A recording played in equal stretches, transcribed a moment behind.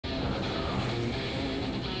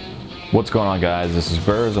What's going on, guys? This is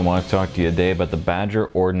Berz. I want to talk to you today about the Badger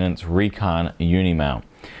Ordnance Recon UniMount.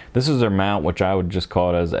 This is their mount, which I would just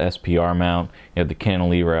call it as the SPR mount. You have the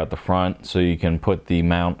cantilever out the front, so you can put the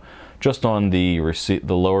mount just on the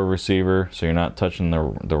lower receiver, so you're not touching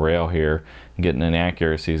the rail here and getting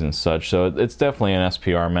inaccuracies and such. So it's definitely an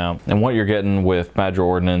SPR mount. And what you're getting with Badger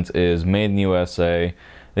Ordnance is made in the USA.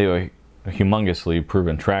 They have a humongously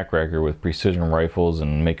proven track record with precision rifles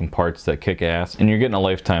and making parts that kick ass, and you're getting a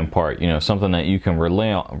lifetime part, you know, something that you can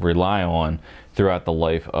rely on throughout the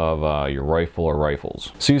life of your rifle or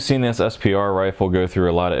rifles. So you've seen this SPR rifle go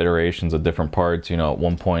through a lot of iterations of different parts. You know, at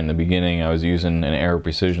one point in the beginning I was using an Aero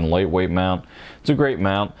Precision Lightweight mount. It's a great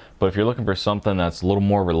mount, but if you're looking for something that's a little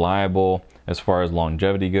more reliable as far as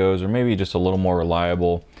longevity goes, or maybe just a little more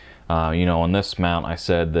reliable, you know, on this mount, I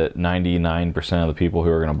said that 99% of the people who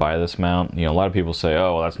are going to buy this mount, you know, a lot of people say,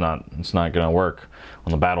 oh, well, it's not going to work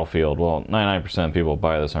on the battlefield. Well, 99% of people who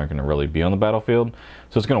buy this aren't going to really be on the battlefield,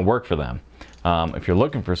 so it's going to work for them. If you're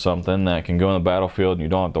looking for something that can go on the battlefield and you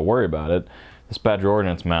don't have to worry about it, this Badger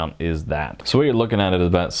Ordnance mount is that. So what you're looking at is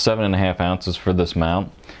about 7.5 ounces for this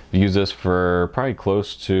mount. Use this for probably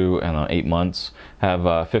close to, I don't know, 8 months. Have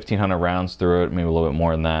 1,500 rounds through it, maybe a little bit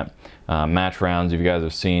more than that. Match rounds, if you guys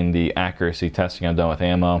have seen the accuracy testing I've done with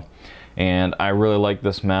ammo. And I really like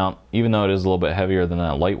this mount, even though it is a little bit heavier than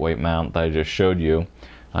that lightweight mount that I just showed you.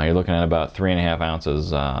 You're looking at about 3.5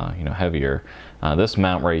 ounces, you know, heavier. This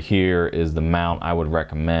mount right here is the mount I would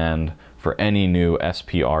recommend for any new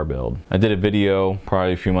SPR build. I did a video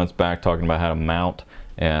probably a few months back talking about how to mount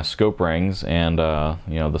scope rings and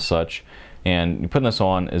you know, the such. And putting this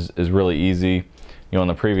on is really easy. You know, on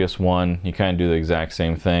the previous one, you kind of do the exact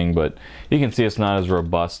same thing, but you can see it's not as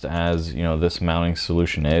robust as, you know, this mounting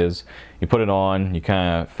solution is. You put it on, you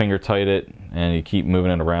kind of finger tight it, and you keep moving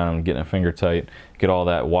it around and getting it finger tight, get all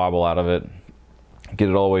that wobble out of it, get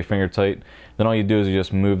it all the way finger tight. Then all you do is you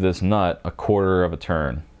just move this nut 1/4 of a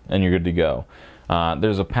turn, and you're good to go.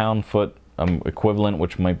 There's a pound-foot equivalent,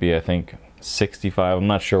 which might be, I think, 65. I'm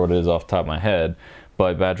not sure what it is off the top of my head,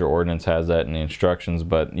 but Badger Ordnance has that in the instructions.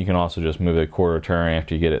 But you can also just move it 1/4 turn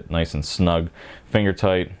after you get it nice and snug, finger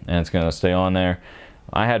tight, and it's going to stay on there.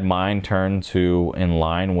 I had mine turned to in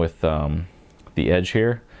line with the edge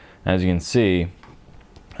here. As you can see,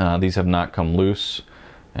 these have not come loose.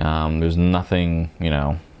 There's nothing, you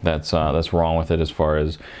know, that's wrong with it as far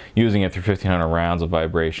as using it through 1,500 rounds of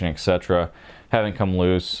vibration, etc. Haven't come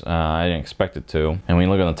loose. I didn't expect it to. And when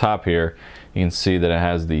you look on the top here, you can see that it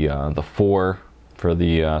has the 4 for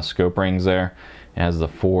the scope rings there. It has the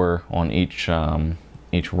 4 on each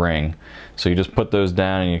ring. So you just put those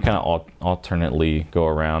down and you kind of alternately go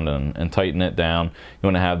around and tighten it down. You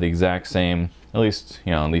want to have the exact same, at least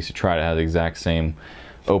you try to have the exact same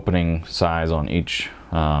opening size on each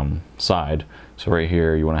side. So right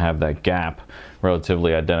here you want to have that gap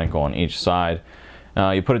relatively identical on each side.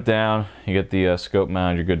 You put it down, you get the scope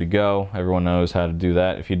mount, you're good to go. Everyone knows how to do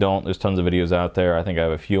that. If you don't, there's tons of videos out there. I think I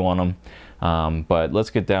have a few on them. But let's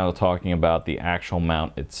get down to talking about the actual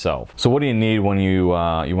mount itself. So what do you need when you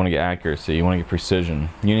want to get accuracy? You want to get precision.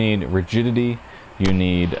 You need rigidity, you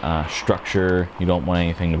need structure. You don't want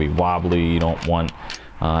anything to be wobbly. You don't want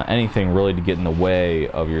anything really to get in the way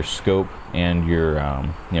of your scope and your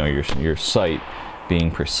you know, your sight being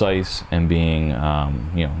precise and being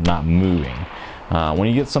you know, not moving. When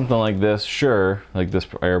you get something like this, sure, like this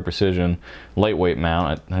Aero Precision lightweight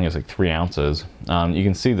mount, I think it's like 3 ounces, you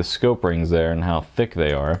can see the scope rings there and how thick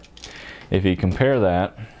they are. If you compare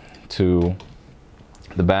that to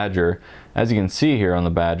the Badger, as you can see here on the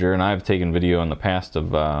Badger, and I've taken video in the past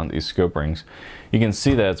of these scope rings, you can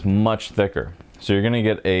see that it's much thicker. So you're going to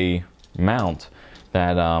get a mount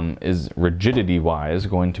that is rigidity-wise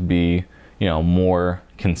going to be, you know, more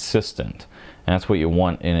consistent. And that's what you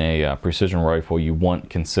want in a precision rifle. You want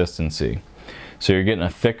consistency. So you're getting a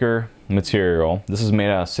thicker material. This is made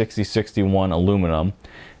out of 6061 aluminum,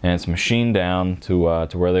 and it's machined down to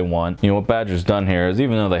where they want. You know what Badger's done here is,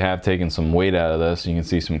 even though they have taken some weight out of this, you can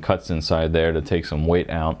see some cuts inside there to take some weight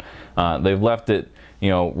out. They've left it, you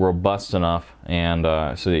know, robust enough, and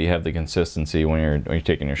so that you have the consistency when you're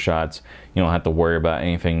taking your shots. You don't have to worry about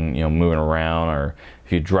anything, you know, moving around, or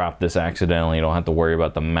if you drop this accidentally, you don't have to worry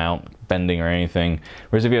about the mount bending or anything.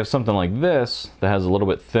 Whereas if you have something like this that has a little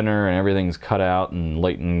bit thinner and everything's cut out and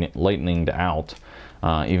lightening out,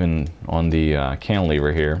 even on the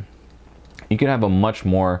cantilever here, you can have a much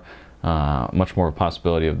more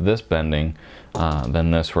possibility of this bending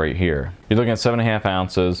than this right here. You're looking at 7.5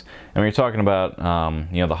 ounces, and when you're talking about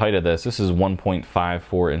you know, the height of this is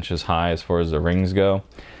 1.54 inches high as far as the rings go.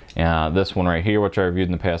 This one right here, which I reviewed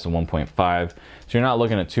in the past, is 1.5, so you're not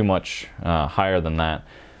looking at too much higher than that.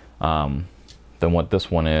 than what this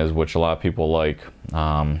one is, which a lot of people like. You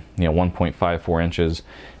know, 1.54 inches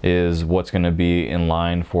is what's going to be in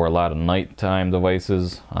line for a lot of nighttime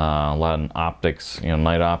devices, a lot of optics, you know,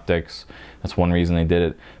 night optics. That's one reason they did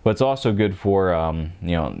it. But it's also good for,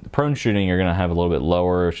 you know, prone shooting. You're going to have a little bit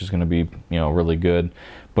lower, which is going to be, you know, really good.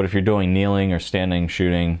 But if you're doing kneeling or standing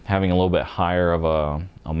shooting, having a little bit higher of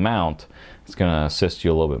a mount, it's going to assist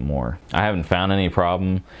you a little bit more. I haven't found any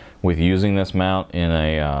problem with using this mount in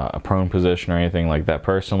a prone position or anything like that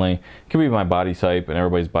personally. It could be my body type, and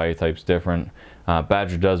everybody's body type's different.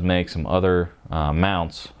 Badger does make some other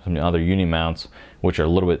mounts, some other uni mounts, which are a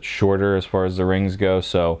little bit shorter as far as the rings go.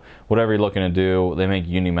 So whatever you're looking to do, they make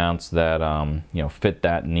uni mounts that you know, fit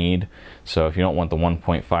that need. So if you don't want the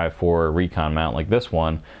 1.54 Recon mount like this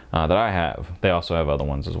one that I have, they also have other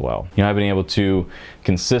ones as well. You know, I've been able to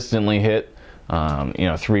consistently hit you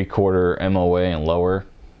know, 3/4 MOA and lower.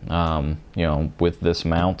 You know, with this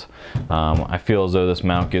mount. I feel as though this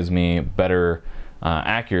mount gives me better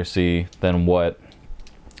accuracy than what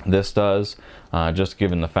this does, just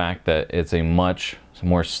given the fact that it's a much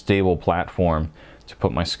more stable platform to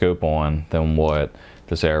put my scope on than what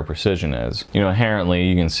this Aero Precision is. You know, inherently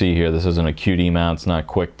you can see here this isn't a QD mount, it's not a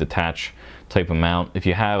quick detach type of mount. If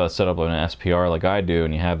you have a setup of an SPR like I do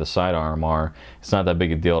and you have the side RMR, it's not that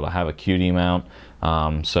big a deal to have a QD mount.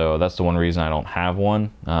 So that's the one reason I don't have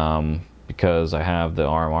one, because I have the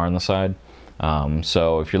RMR on the side.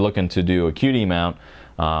 So if you're looking to do a QD mount,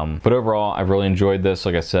 but overall I've really enjoyed this.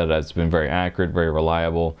 Like I said, it's been very accurate, very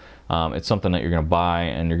reliable. It's something that you're going to buy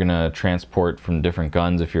and you're going to transport from different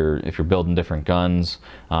guns if you're building different guns.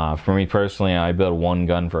 For me personally, I build one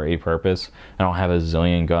gun for a purpose. I don't have a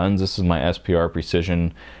zillion guns. This is my SPR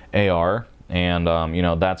Precision AR, and you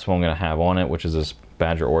know, that's what I'm going to have on it, which is this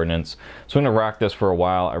Badger Ordnance. So I'm going to rock this for a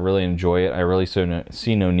while. I really enjoy it. I really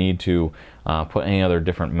see no need to put any other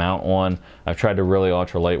different mount on. I've tried the really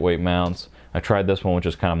ultra lightweight mounts. I tried this one, which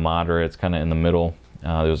is kind of moderate. It's kind of in the middle.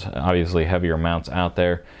 There's obviously heavier mounts out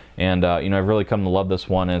there, and you know, I've really come to love this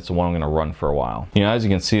one, and it's the one I'm going to run for a while. You know, as you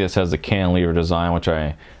can see, this has the cantilever design, which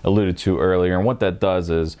I alluded to earlier, and what that does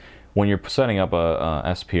is when you're setting up a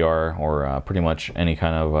SPR or pretty much any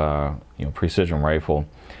kind of you know, precision rifle,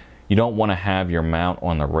 you don't want to have your mount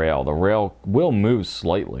on the rail. The rail will move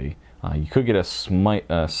slightly. You could get a slight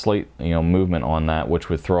you know, movement on that, which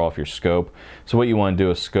would throw off your scope. So what you want to do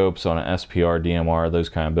with scopes on an SPR, DMR, those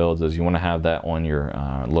kind of builds, is you want to have that on your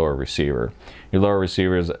lower receiver. Your lower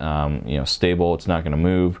receiver is you know, stable, it's not going to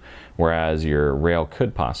move, whereas your rail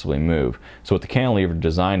could possibly move. So what the cantilever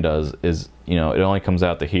design does is, you know, it only comes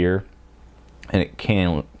out to here, and it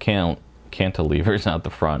cantilevers out the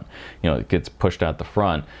front. You know, it gets pushed out the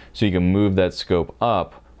front, so you can move that scope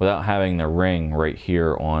up without having the ring right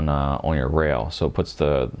here on your rail. So it puts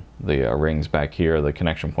the rings back here, the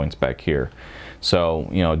connection points back here. So,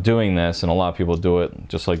 you know, doing this, and a lot of people do it,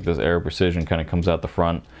 just like this Aero Precision kind of comes out the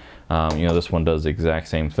front. You know, this one does the exact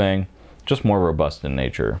same thing, just more robust in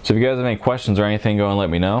nature. So if you guys have any questions or anything, go and let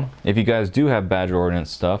me know. If you guys do have Badger Ordnance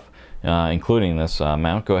stuff, including this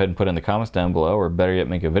mount, go ahead and put it in the comments down below, or better yet,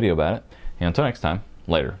 make a video about it. And until next time,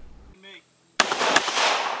 later.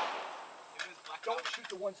 Don't shoot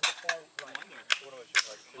the ones to the far right.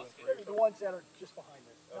 The ones that are just behind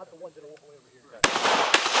us, not the ones that are all the way over here.